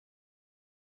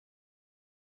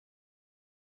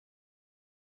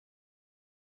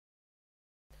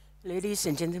Ladies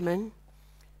and gentlemen,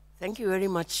 thank you very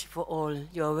much for all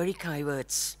your very kind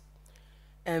words.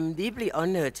 I'm deeply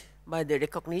honored by the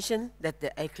recognition that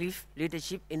the Iclif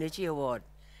Leadership Energy Award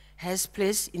has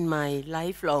placed in my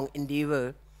lifelong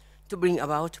endeavor to bring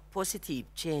about positive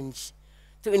change,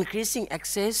 to increasing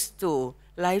access to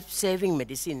life-saving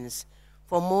medicines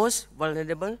for most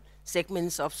vulnerable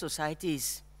segments of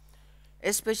societies,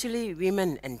 especially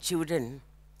women and children.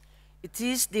 It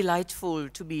is delightful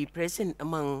to be present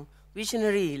among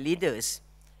visionary leaders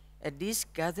at this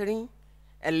gathering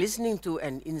and listening to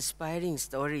an inspiring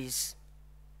stories.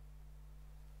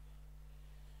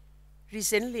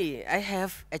 Recently, I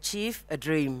have achieved a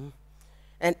dream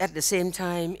and at the same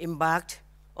time embarked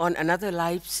on another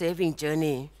life-saving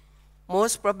journey,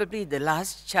 most probably the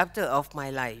last chapter of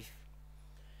my life.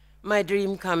 My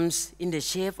dream comes in the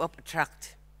shape of a truck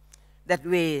that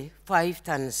weighs 5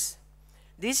 tons.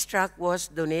 This truck was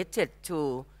donated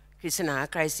to Krisana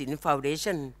Kraisintu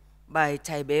Foundation by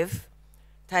Thai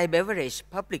Beverage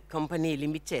Public Company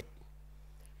Limited.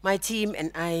 My team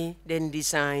and I then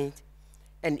designed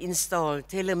and installed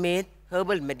tailor-made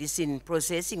herbal medicine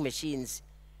processing machines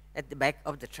at the back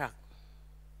of the truck.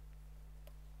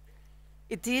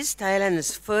 It is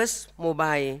Thailand's first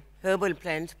mobile herbal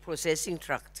plant processing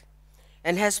truck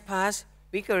and has passed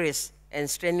vigorous and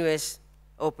strenuous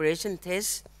operation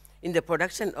tests in the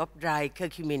production of dry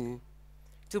curcumin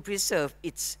to preserve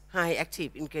its high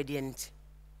active ingredient.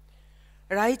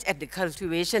 Right at the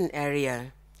cultivation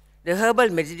area, the herbal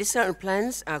medicinal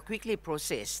plants are quickly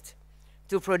processed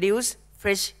to produce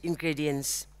fresh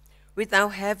ingredients without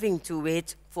having to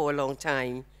wait for a long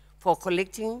time for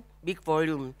collecting big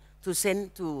volume to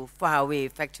send to faraway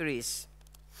factories.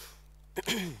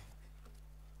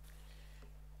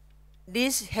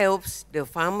 This helps the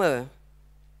farmer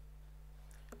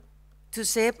to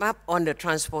save up on the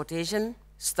transportation,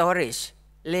 storage,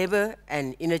 labor,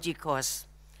 and energy costs,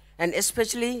 and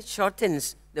especially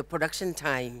shortens the production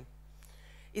time.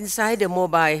 Inside the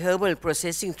mobile herbal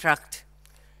processing truck,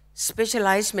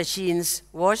 specialized machines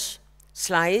wash,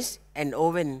 slice, and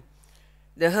oven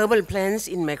the herbal plants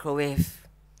in microwave,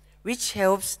 which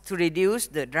helps to reduce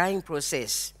the drying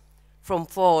process from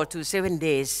 4 to 7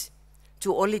 days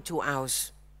to only 2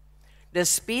 hours. The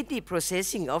speedy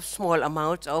processing of small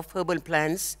amounts of herbal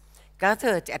plants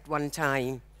gathered at one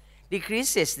time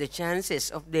decreases the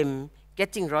chances of them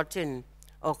getting rotten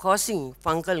or causing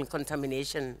fungal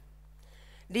contamination.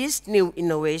 This new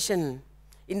innovation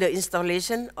in the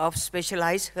installation of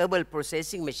specialized herbal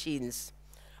processing machines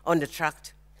on the truck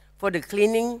for the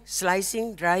cleaning,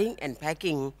 slicing, drying, and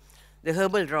packing the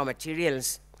herbal raw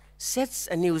materials sets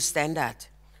a new standard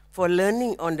for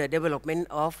learning on the development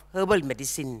of herbal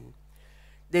medicine.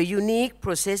 The unique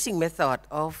processing method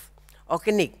of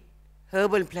organic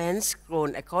herbal plants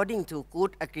grown according to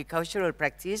Good Agricultural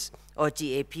Practice, or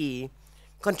GAP,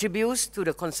 contributes to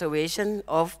the conservation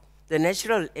of the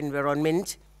natural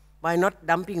environment by not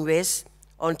dumping waste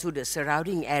onto the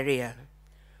surrounding area.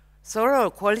 Thorough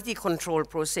quality control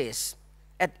process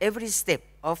at every step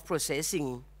of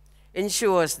processing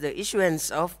ensures the issuance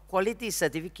of quality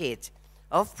certificate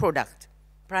of product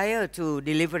prior to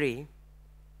delivery.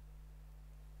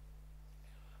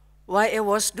 While I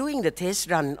was doing the test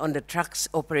run on the truck's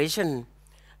operation,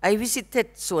 I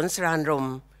visited Suan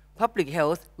Saranrom Public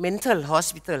Health Mental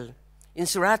Hospital in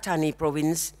Surat Thani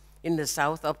province in the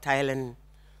south of Thailand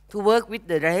to work with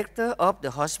the director of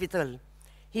the hospital,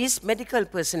 his medical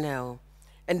personnel,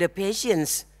 and the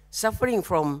patients suffering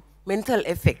from mental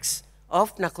effects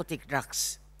of narcotic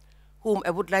drugs, whom I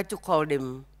would like to call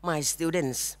them my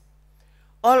students.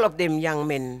 All of them young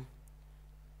men,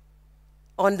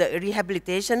 on the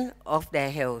rehabilitation of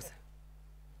their health.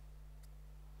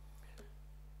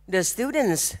 The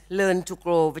students learn to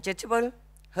grow vegetable,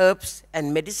 herbs,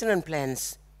 and medicinal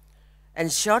plants,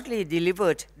 and shortly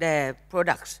delivered their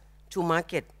products to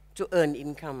market to earn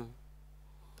income.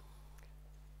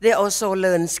 They also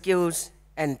learn skills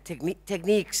and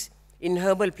techniques in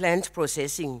herbal plant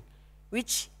processing,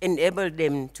 which enable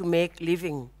them to make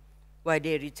living while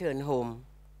they return home.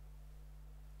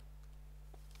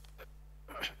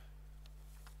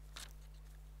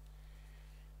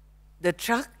 The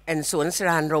truck and Suan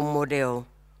Saranrom model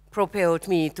propelled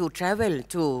me to travel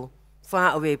to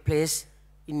faraway place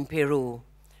in Peru,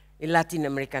 in Latin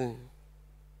America.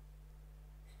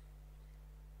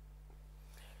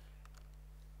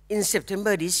 In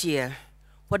September this year,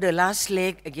 for the last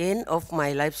leg again of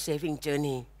my life-saving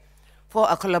journey, for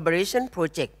a collaboration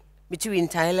project between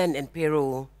Thailand and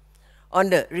Peru on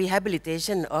the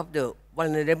rehabilitation of the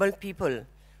vulnerable people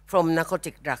from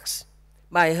narcotic drugs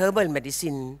by herbal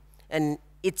medicine and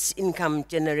its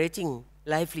income-generating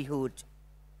livelihood.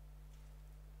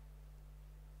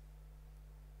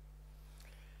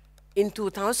 In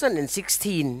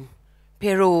 2016,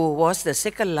 Peru was the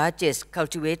second largest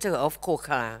cultivator of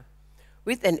coca,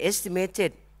 with an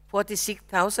estimated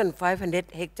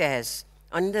 46,500 hectares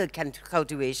under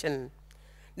cultivation.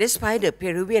 Despite the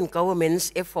Peruvian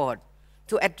government's effort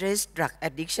to address drug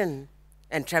addiction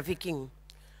and trafficking,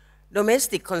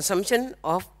 domestic consumption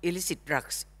of illicit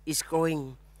drugs is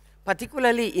growing,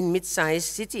 particularly in mid-sized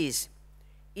cities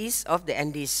east of the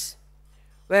Andes,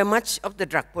 where much of the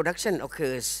drug production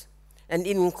occurs, and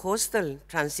in coastal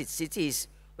transit cities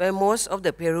where most of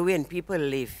the Peruvian people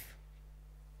live.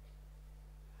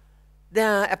 There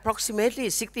are approximately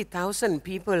 60,000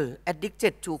 people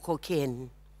addicted to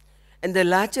cocaine, and the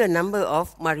larger number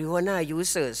of marijuana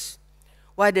users,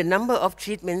 while the number of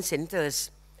treatment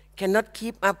centers cannot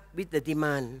keep up with the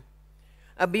demand.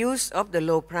 Abuse of the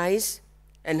low price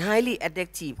and highly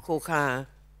addictive coca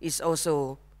is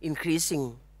also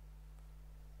increasing.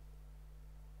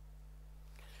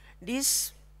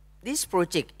 This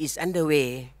project is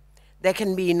underway. There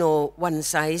can be no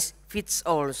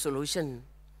one-size-fits-all solution.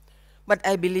 But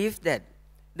I believe that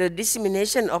the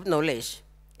dissemination of knowledge,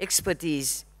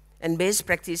 expertise, and best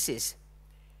practices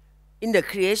in the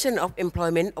creation of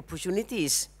employment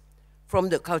opportunities from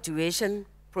the cultivation,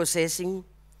 processing,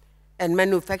 and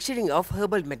manufacturing of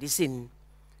herbal medicine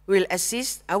will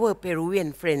assist our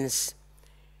Peruvian friends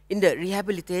in the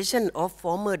rehabilitation of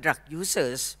former drug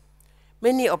users.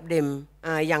 Many of them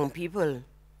are young people.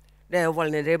 They are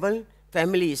vulnerable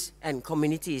families and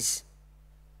communities.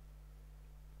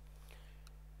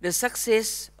 The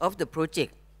success of the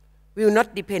project will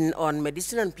not depend on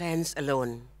medicinal plants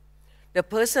alone. The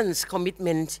person's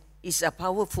commitment is a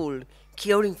powerful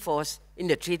curing force in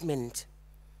the treatment.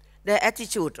 Their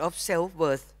attitude of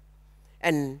self-worth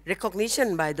and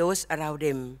recognition by those around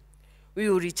them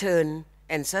will return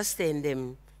and sustain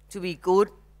them to be good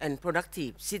and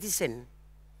productive citizens.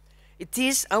 It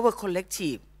is our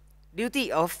collective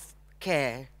duty of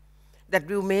care that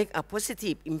will make a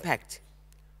positive impact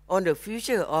on the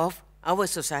future of our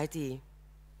society.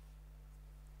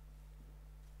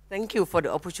 Thank you for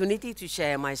the opportunity to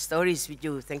share my stories with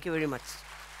you. Thank you very much.